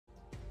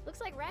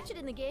like Ratchet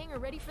and the gang are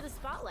ready for the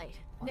spotlight.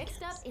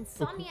 Next up,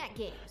 Insomniac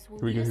Games will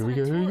Here we lead go, us on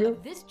here a we go, here we tour go.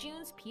 of this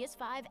June's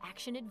PS5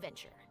 action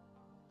adventure.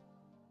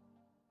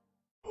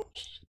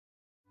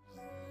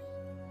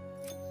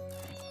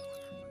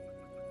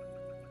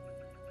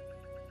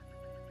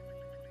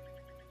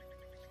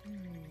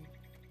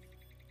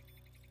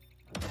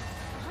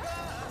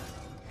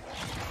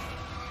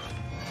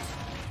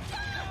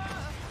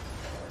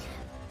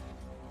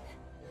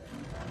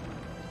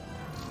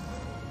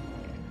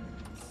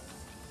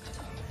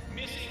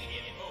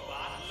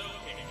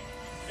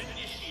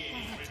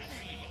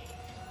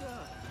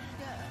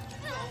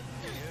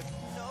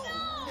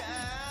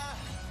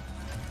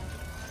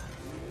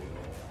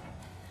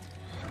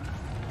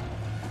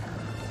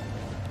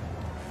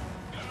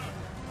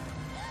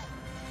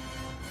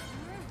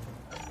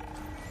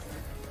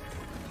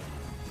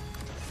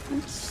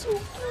 It's so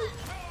good.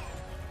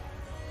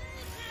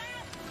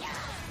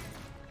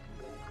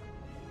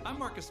 I'm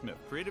Marcus Smith,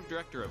 creative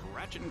director of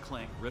Ratchet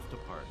Clank Rift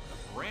Apart,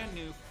 a brand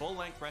new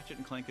full-length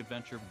Ratchet Clank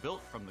adventure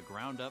built from the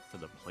ground up for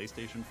the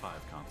PlayStation 5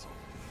 console.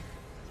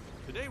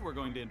 Today we're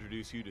going to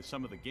introduce you to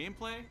some of the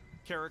gameplay,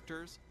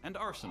 characters, and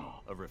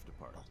arsenal of Rift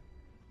Apart.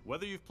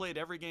 Whether you've played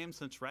every game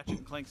since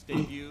Ratchet Clank's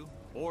debut,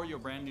 or you're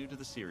brand new to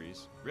the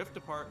series, Rift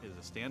Apart is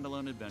a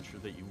standalone adventure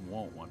that you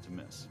won't want to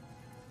miss.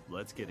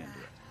 Let's get into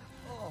it.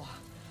 Oh.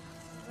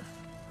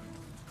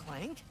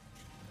 Clank?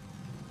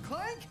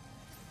 Clank?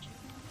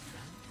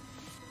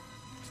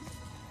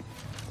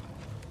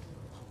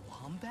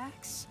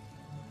 Lombax?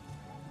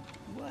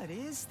 What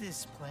is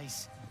this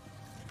place?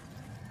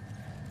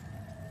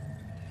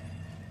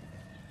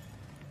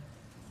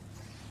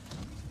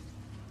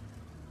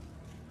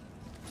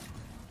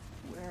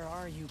 Where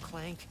are you,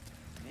 Clank?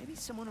 Maybe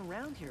someone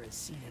around here has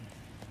seen him.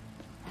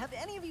 Have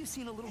any of you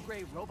seen a little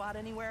gray robot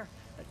anywhere?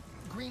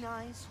 Green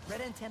eyes,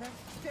 red antenna,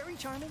 very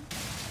charming.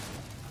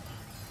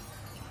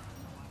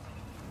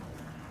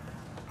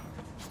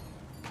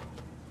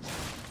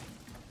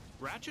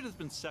 Ratchet has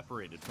been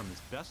separated from his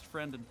best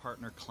friend and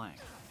partner Clank,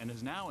 and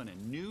is now in a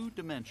new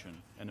dimension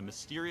in a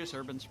mysterious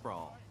urban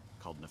sprawl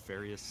called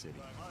Nefarious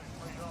City.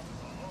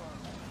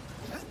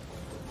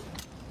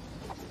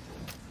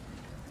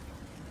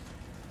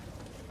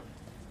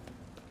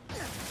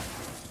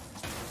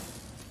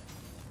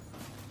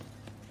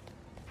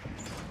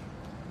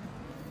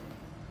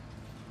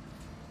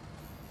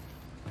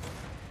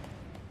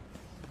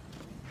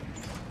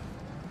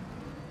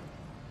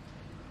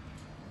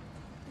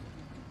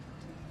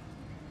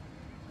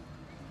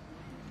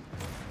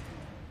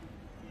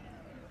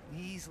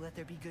 Please let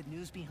there be good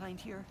news behind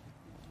here.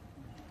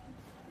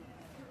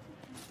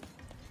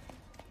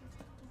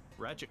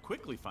 Ratchet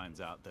quickly finds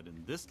out that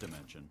in this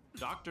dimension,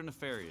 Dr.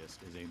 Nefarious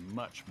is a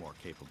much more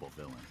capable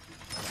villain.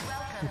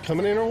 You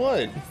coming in or what?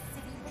 City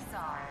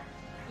Bazaar.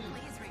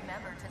 Please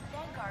remember to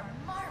thank our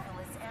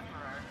marvelous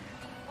Emperor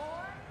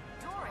before,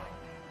 during,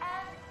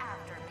 and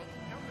after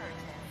making your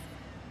purchase.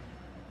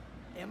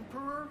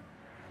 Emperor?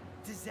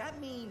 Does that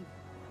mean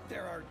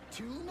there are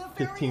two Nefariouses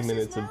 15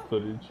 minutes now? of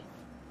footage.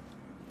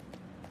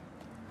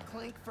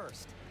 Clank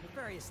first,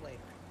 Nefarious later.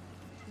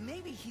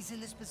 Maybe he's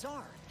in this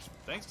bazaar.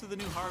 Thanks to the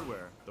new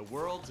hardware, the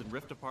worlds in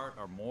Rift Apart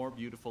are more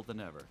beautiful than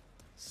ever.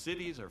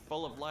 Cities are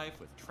full of life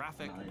with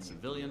traffic and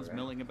civilians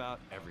milling about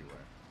everywhere.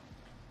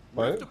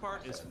 What? Rift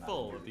Apart is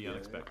full of the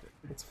unexpected.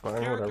 It's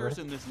fine, Characters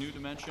whatever. in this new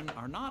dimension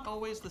are not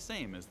always the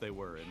same as they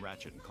were in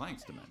Ratchet and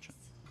Clank's dimension.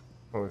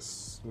 Oh, it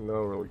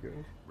smells really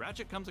good.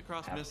 Ratchet comes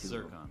across Miss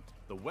Zircon,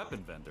 the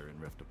weapon vendor in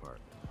Rift Apart.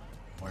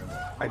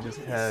 I just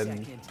had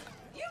Second.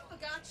 You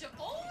forgot your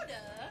order.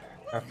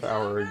 half an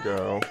hour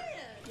ago.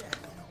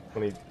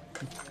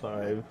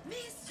 25.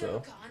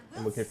 So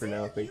I'm okay for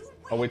now, I think.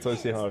 I'll wait till I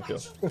see how I feel.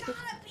 Gotta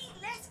be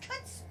less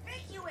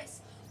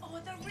conspicuous, or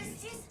the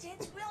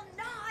resistance will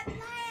not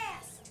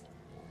last.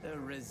 The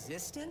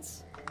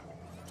resistance?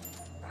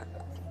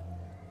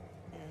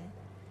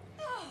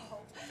 Oh,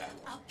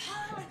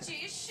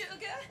 apologies,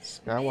 sugar.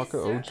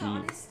 Skywalker Miss OG.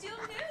 Zircon is still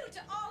new to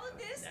all of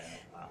this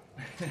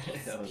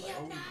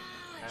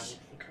espionage.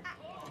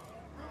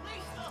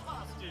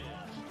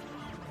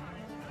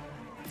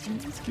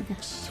 This game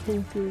looks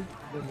so good.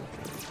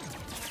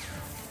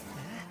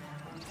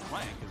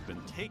 Clank has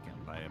been taken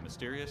by a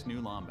mysterious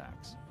new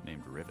Lombax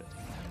named Rivet.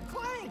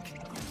 Clank!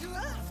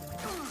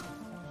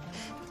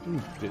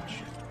 Ooh,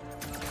 bitch.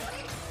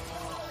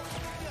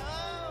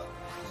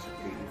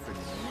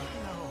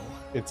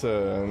 It's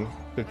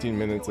 15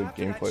 minutes of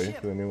gameplay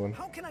for the new one.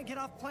 How can I get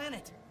off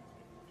planet?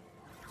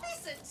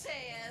 It's a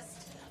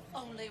test.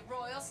 Only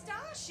royal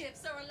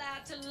starships are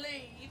allowed to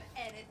leave.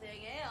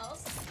 Anything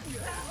else?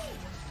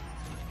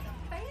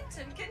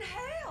 Phantom can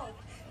help.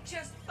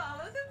 Just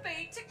follow the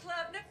beat to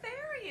Club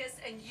Nefarious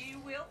and you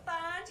will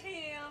find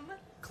him.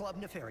 Club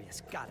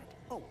Nefarious, got it.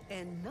 Oh,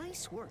 and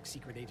nice work,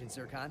 Secret Agent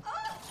Zircon.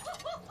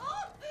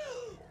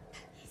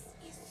 This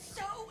is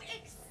so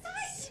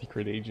exciting.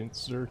 Secret Agent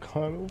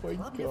Zircon, oh my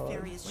Club god.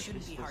 Nefarious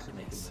shouldn't be hard to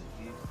miss.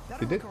 They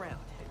Better did? look around.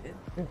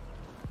 Yeah.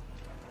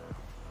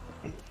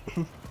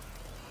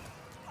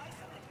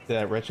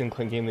 that Ratchet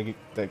Clank game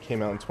that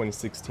came out in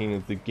 2016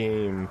 is the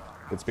game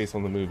that's based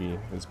on the movie.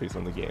 It's based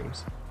on the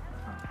games.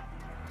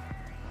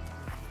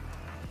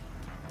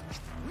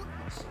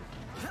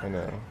 I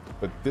know,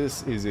 but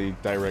this is a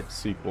direct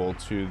sequel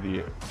to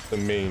the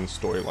main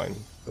storyline,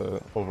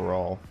 the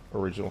overall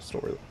original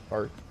story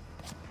arc.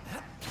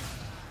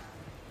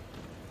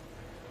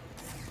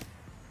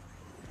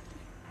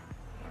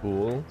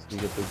 Cool. So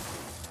you get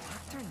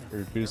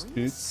your boost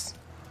boots.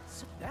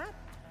 So that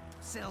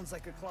sounds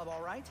like a club,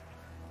 all right.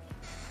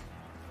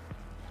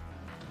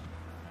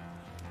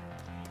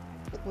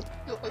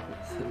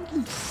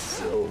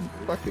 So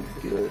fucking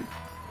good.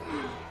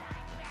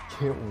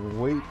 Can't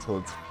wait till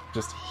it's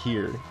just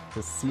here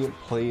to see it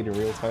played in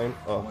real time.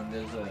 Oh, When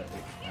there's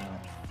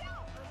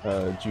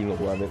June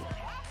 11th.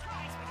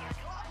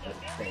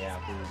 a day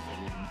after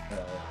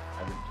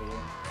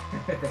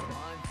Come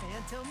on,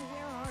 Phantom,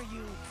 where are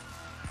you?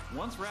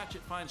 Once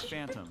Ratchet finds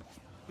Phantom,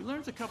 he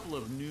learns a couple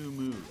of new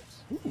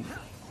moves.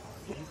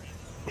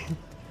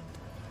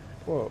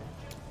 Whoa.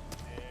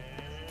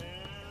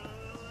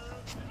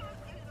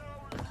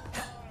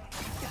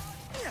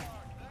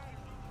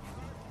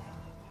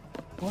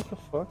 What the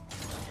fuck?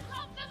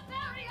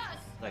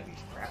 like he's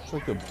trapped. It's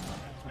like a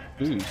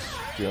boost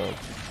jump.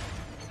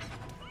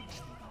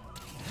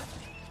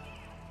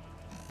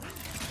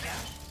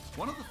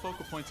 One of the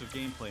focal points of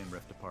gameplay in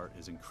Rift Apart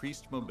is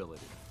increased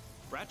mobility.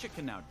 Ratchet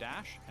can now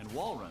dash and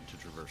wall run to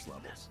traverse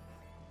levels.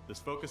 This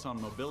focus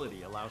on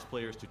mobility allows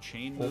players to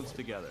chain moves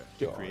together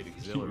to create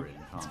exhilarating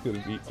It's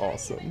combat. gonna be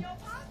awesome.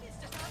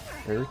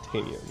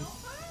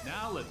 Airtanium.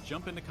 Now let's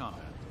jump into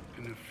combat.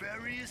 A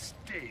nefarious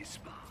day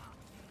spa.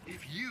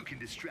 If you can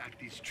distract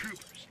these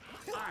troopers,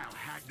 I'll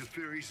hack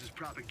Nefarious's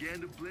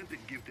propaganda blimp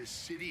and give this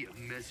city a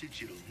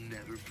message it'll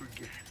never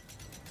forget.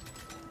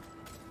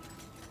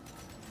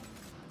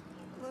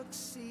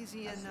 Looks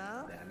easy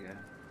enough. Bad guy.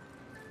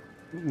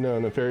 No,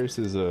 Nefarious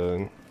has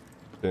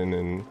been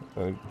in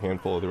a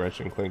handful of the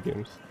Ratchet and Clank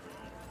games.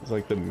 He's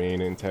like the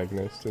main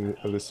antagonist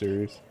of the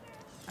series.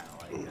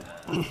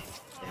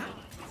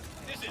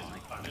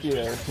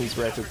 Yeah, he's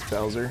Ratchet's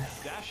Bowser.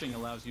 Dashing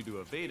allows you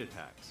to evade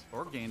attacks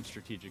or gain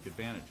strategic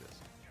advantages.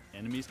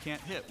 Enemies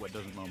can't hit what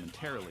doesn't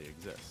momentarily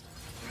exist.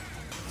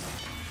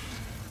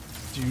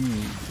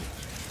 Dude.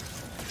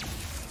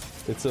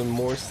 It's a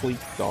more sleek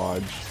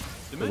dodge.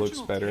 It looks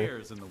Dimensional better.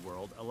 tears in the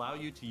world allow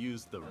you to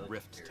use the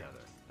Rift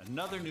Tether,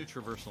 another new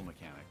traversal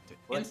mechanic to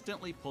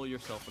instantly pull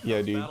yourself across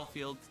Yeah, dude.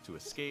 battlefields to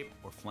escape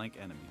or flank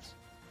enemies.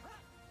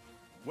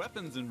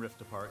 Weapons in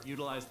Rift Apart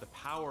utilize the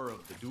power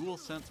of the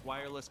DualSense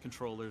wireless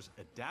controller's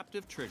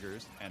adaptive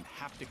triggers and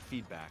haptic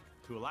feedback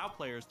to allow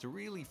players to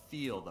really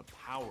feel the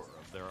power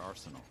of their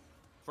arsenal.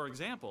 For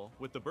example,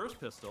 with the burst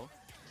pistol,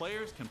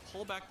 players can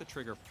pull back the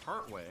trigger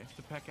partway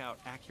to peck out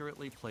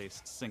accurately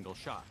placed single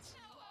shots.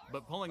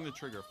 But pulling the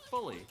trigger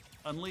fully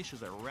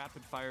unleashes a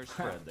rapid-fire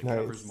spread that Nice.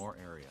 covers more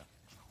area.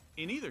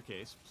 In either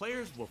case,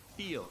 players will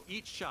feel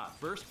each shot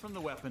burst from the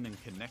weapon and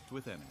connect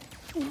with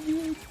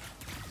enemies.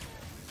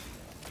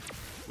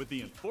 With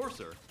the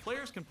Enforcer,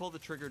 players can pull the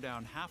trigger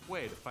down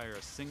halfway to fire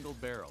a single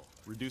barrel,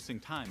 reducing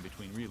time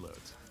between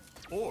reloads.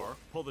 Or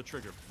pull the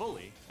trigger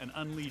fully and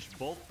unleash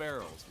both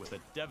barrels with a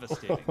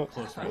devastating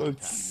close-range attack.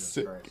 That's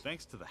sick.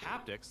 Thanks to the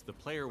haptics, the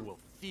player will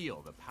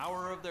feel the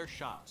power of their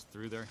shots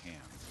through their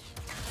hands.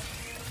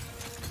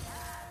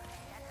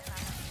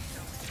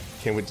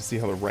 Can't wait to see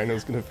how the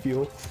Rhino's gonna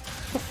feel.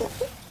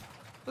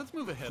 Let's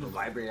move ahead a little.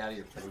 Vibrate out of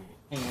your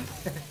hand.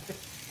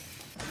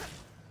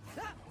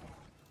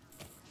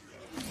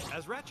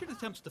 As Ratchet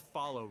attempts to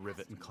follow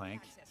Rivet and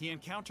Clank, he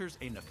encounters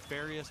a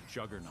nefarious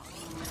juggernaut.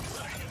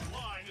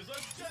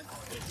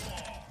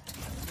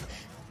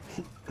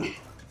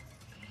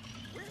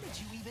 Where did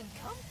you even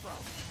come from?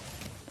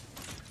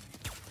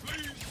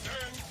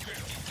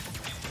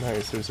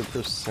 Nice, there's a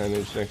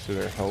percentage next to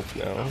their health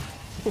now.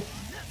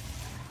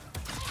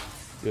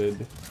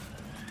 Good.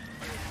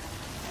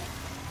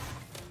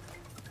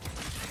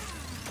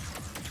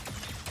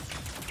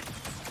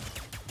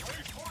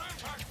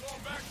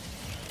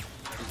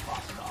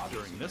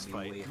 During this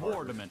fight,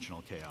 more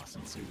dimensional chaos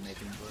ensues.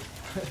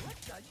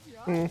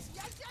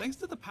 Thanks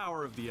to the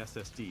power of the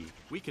SSD,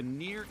 we can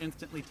near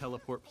instantly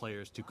teleport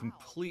players to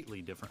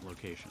completely different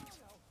locations.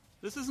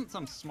 This isn't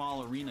some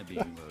small arena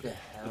being loaded,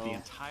 but the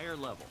entire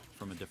level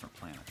from a different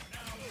planet.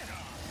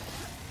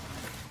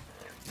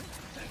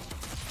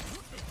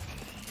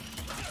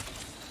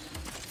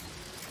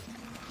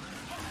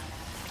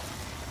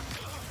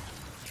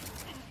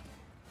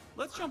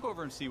 Let's jump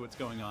over and see what's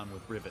going on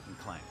with Rivet and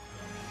Clank.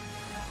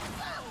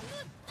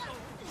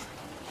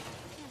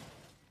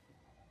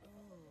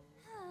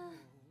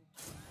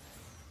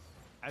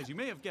 As you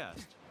may have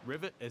guessed,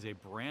 Rivet is a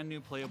brand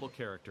new playable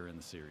character in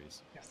the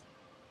series.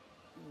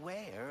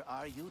 Where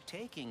are you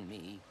taking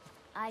me?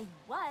 I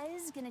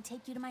was gonna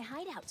take you to my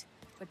hideout,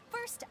 but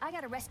first I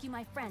gotta rescue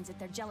my friends at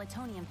their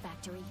gelatonium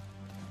factory.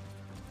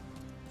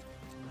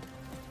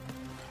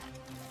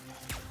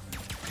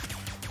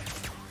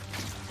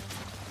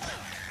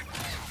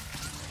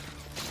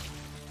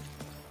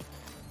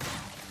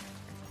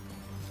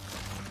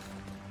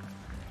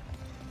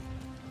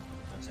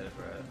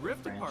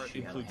 Apart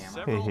She got a includes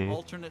hammer. several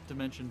alternate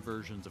dimension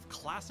versions of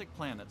classic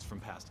planets from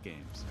past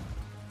games.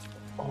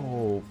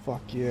 Oh,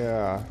 fuck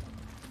yeah.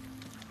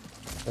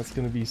 That's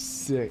gonna be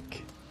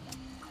sick.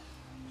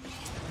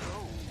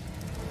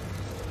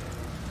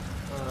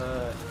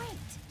 Great!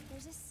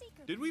 There's a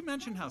secret. Did we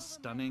mention how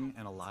stunning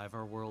and alive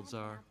our worlds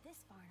are?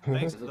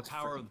 Thanks to the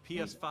power of the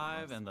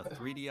PS5 and the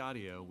 3D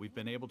audio, we've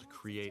been able to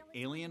create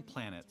alien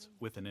planets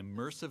with an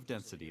immersive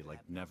density like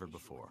never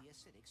before.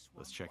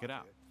 Let's check it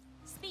out.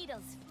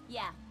 Speedles,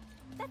 yeah.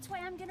 That's why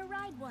I'm gonna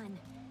ride one.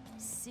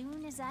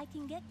 Soon as I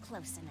can get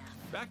close enough.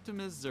 Back to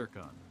Ms.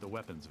 Zircon, the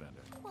weapons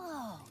vendor.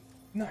 Whoa!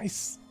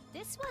 Nice.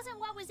 This wasn't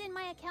what was in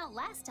my account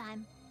last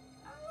time.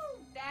 Oh,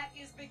 that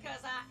is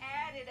because I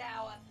added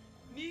our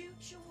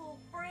mutual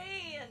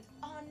friend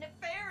on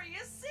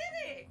Nefarious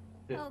City.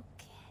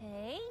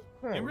 Okay.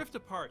 In Rift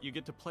Apart, you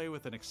get to play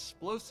with an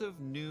explosive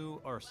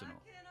new arsenal,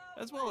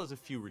 as well as a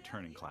few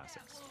returning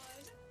classics.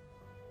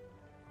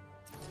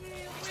 You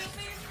will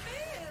be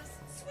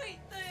missed, sweet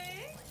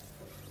thing.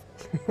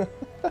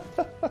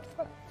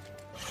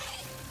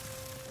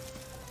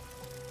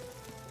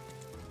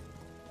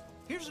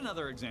 Here's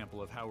another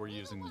example of how we're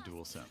using the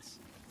DualSense.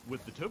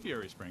 With the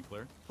topiary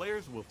sprinkler,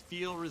 players will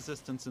feel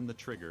resistance in the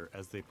trigger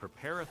as they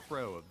prepare a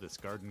throw of this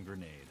garden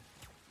grenade.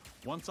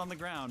 Once on the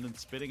ground and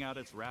spitting out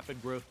its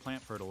rapid growth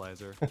plant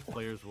fertilizer,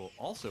 players will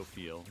also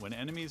feel when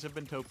enemies have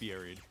been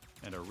topiaried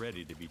and are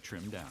ready to be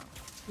trimmed down.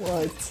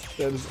 What?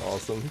 That is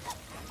awesome.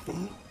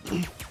 Where's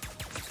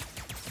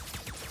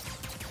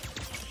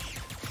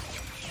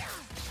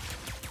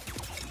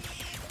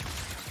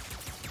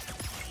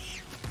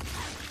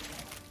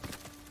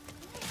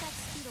that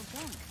Speedle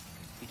going?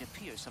 It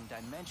appears some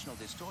dimensional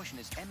distortion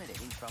is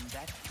emanating from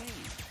that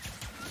cave.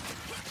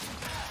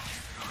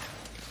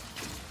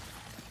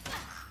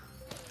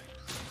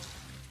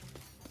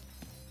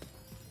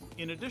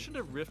 In addition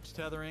to rift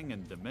tethering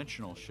and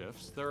dimensional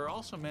shifts, there are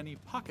also many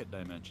pocket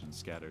dimensions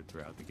scattered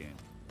throughout the game.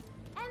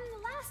 And the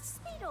last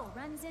Speedle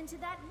runs into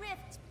that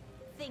rift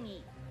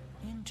thingy.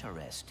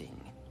 Interesting.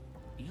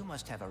 You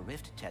must have a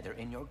rift tether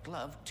in your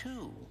glove,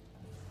 too.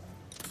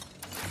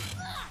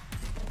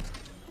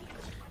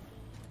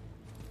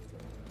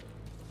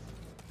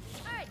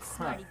 Alright,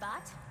 Smarty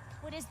Bot.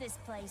 What is this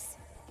place?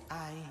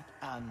 A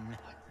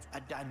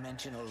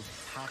dimensional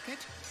pocket?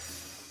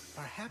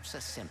 Perhaps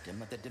a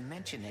symptom of the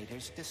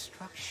Dimensionator's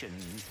destruction.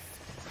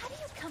 How do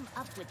you come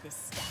up with this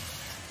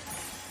stuff?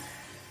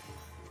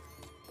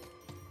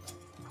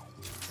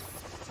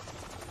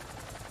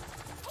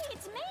 Hey,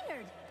 it's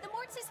Maynard! The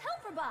Mortis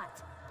helper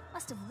bot!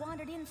 Must have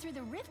wandered in through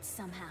the rift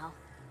somehow.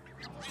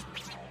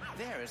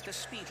 There is the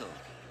Speedle.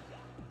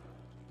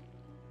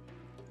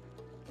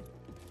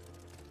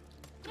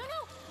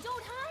 No,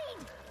 don't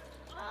hide!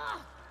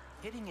 Ah!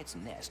 Hitting its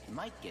nest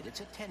might get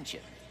its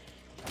attention.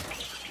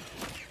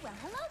 Well,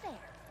 hello there.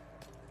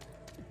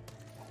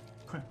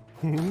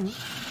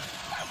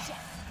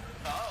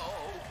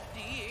 Oh,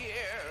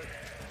 dear!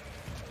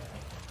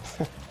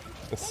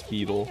 A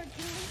Speedle. Maynard can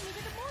lead me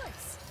to the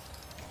Mortis.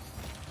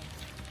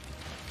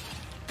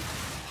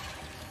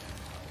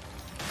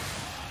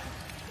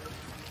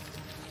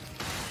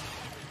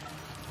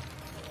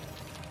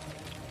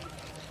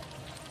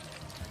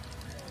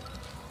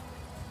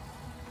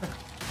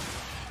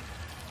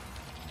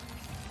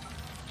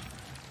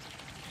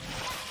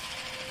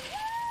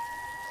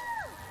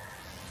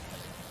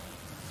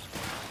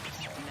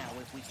 Now,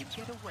 if we could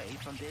get away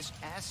from this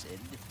acid...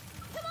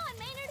 Come on,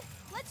 Maynard!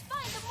 Let's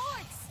find the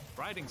Mortis!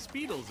 Riding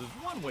Speedles is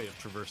one way of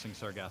traversing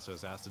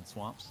Sargasso's acid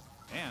swamps,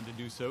 and to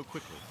do so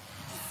quickly.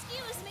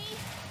 Excuse me!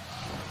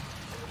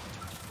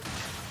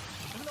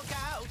 Look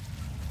out!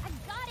 I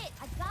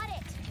got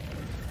it!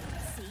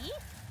 See?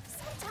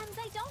 Sometimes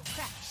I don't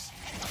crash.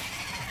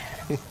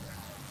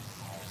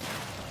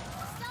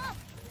 Stop!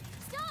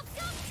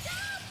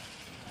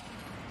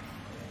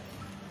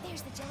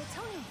 There's the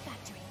gelatonium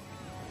factory.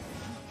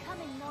 I'm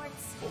coming,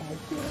 Morts. Oh my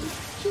god.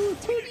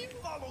 He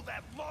followed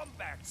that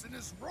Lombax and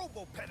his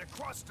Robopet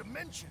across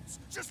dimensions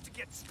just to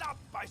get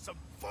stopped by some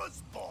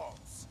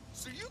fuzzballs.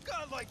 So you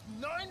got like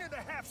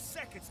 9.5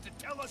 seconds to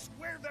tell us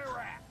where they're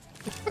at.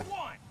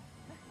 One.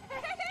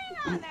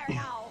 Hang on there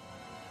now.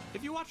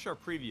 If you watched our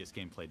previous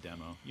gameplay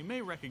demo, you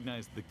may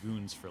recognize the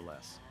Goons for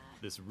Less.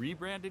 This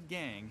rebranded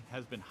gang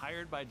has been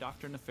hired by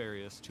Dr.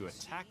 Nefarious to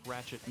attack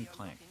Ratchet and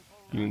Clank,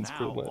 and Goons are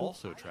for now Less.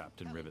 also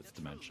trapped in Rivet's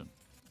dimension.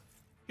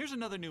 Here's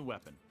another new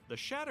weapon. The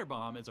Shatter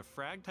Bomb is a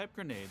frag-type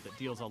grenade that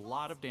deals a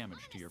lot of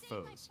damage to your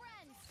foes.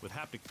 With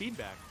haptic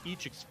feedback,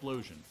 each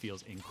explosion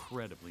feels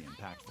incredibly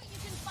impactful. You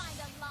can find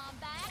a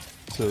Lombax.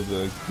 So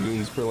the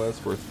Goons for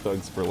Less were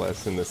Thugs for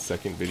Less in the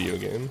second video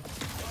game.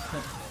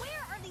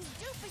 Where are these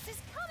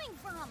doofuses coming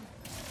from?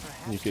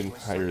 You can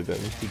hire them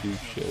to do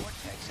shit.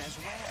 Vortex as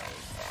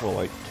well. Well,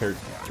 like,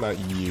 not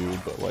you,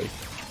 but like,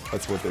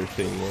 that's what their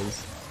thing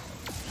was.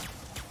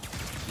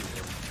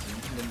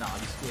 The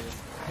naughty squid.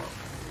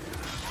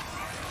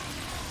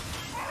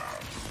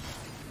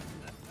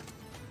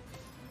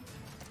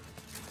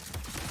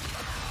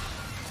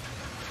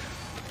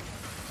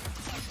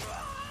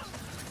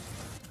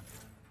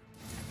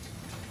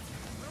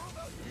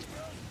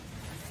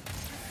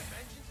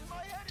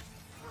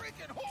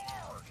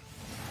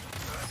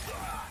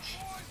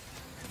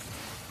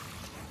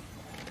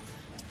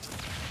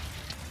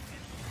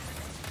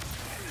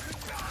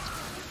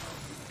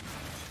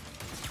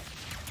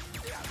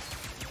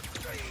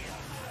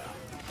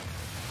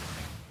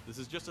 This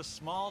is just a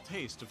small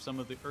taste of some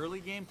of the early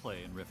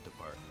gameplay in Rift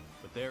Apart,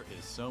 but there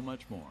is so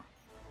much more.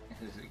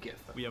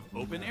 We have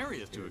open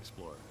areas to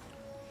explore.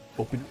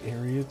 Open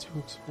area to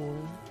explore?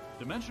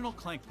 Dimensional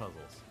Clank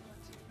puzzles.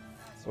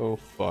 Oh,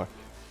 fuck.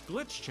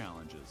 Glitch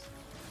challenges.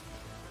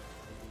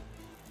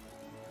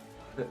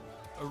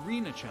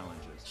 Arena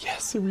challenges.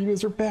 Yes,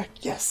 arenas are back.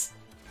 Yes.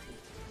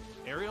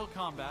 Aerial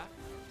combat.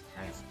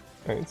 Nice.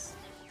 Nice.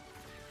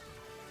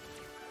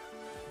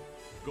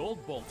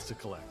 Gold bolts to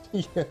collect.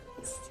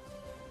 Yes.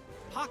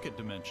 Pocket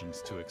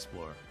dimensions to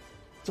explore.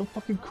 So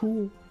fucking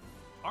cool.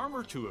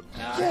 Armor to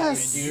obtain.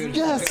 Yes! Dude,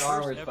 Yes! the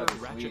armor is Ever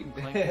fucking Ratchet sweet. and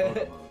Clank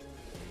photo mode.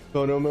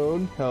 Photo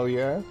mode, hell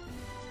yeah.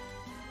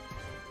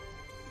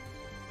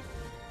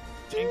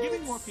 And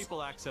giving more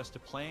people access to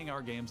playing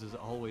our games is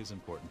always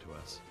important to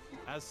us.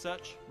 As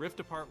such,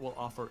 Rift Apart will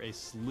offer a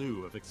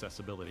slew of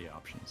accessibility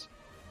options.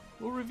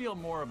 We'll reveal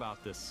more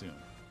about this soon.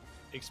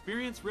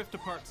 Experience Rift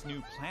Apart's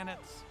new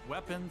planets,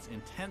 weapons,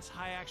 intense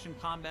high-action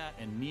combat,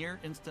 and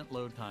near-instant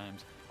load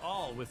times,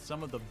 all with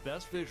some of the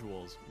best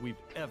visuals we've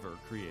ever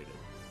created.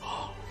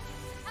 How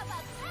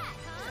about that,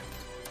 huh?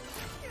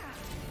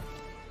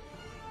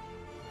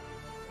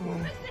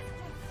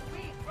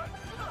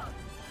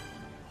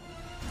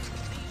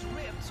 These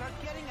rifts are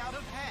getting out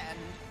of hand.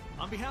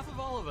 On behalf of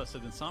all of us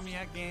at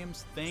Insomniac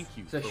Games, thank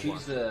you So for she's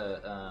watching.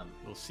 the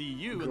We'll see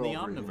you in girl the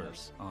version of-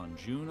 Omniverse on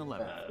June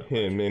 11th.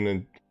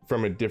 Him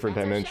from a different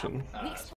That's our dimension. show. We